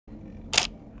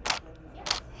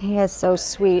He is so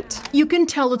sweet. You can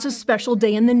tell it's a special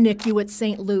day in the NICU at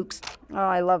St. Luke's. Oh,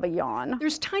 I love a yawn.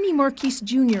 There's tiny Marquise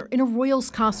Jr. in a Royals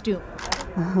costume.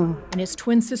 And his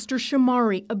twin sister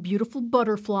Shamari, a beautiful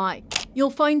butterfly.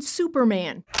 You'll find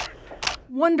Superman,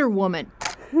 Wonder Woman,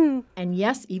 and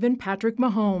yes, even Patrick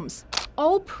Mahomes.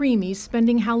 All preemies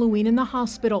spending Halloween in the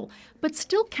hospital, but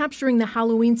still capturing the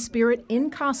Halloween spirit in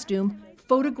costume,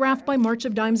 photographed by March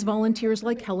of Dimes volunteers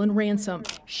like Helen Ransom.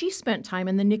 She spent time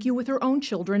in the NICU with her own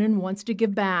children and wants to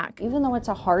give back. Even though it's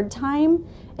a hard time,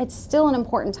 it's still an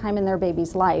important time in their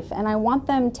baby's life. And I want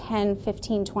them 10,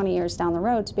 15, 20 years down the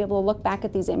road to be able to look back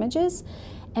at these images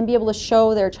and be able to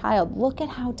show their child, look at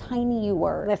how tiny you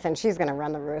were. Listen, she's gonna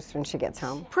run the roost when she gets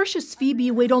home. Precious Phoebe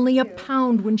weighed only a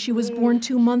pound when she was born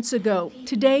 2 months ago.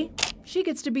 Today, she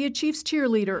gets to be a Chiefs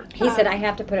cheerleader. He said I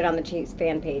have to put it on the Chiefs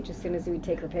fan page as soon as we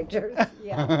take her pictures.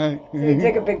 Yeah. So we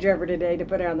took a picture of her today to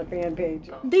put her on the fan page.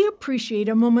 They appreciate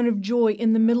a moment of joy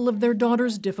in the middle of their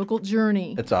daughter's difficult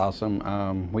journey. It's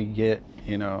awesome. We get,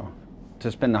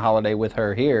 to spend the holiday with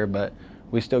her here, but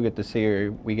we still get to see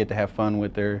her. We get to have fun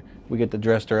with her. We get to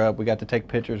dress her up. We got to take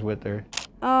pictures with her.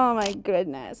 Oh my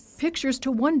goodness. Pictures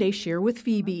to one day share with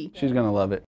Phoebe. She's gonna love it.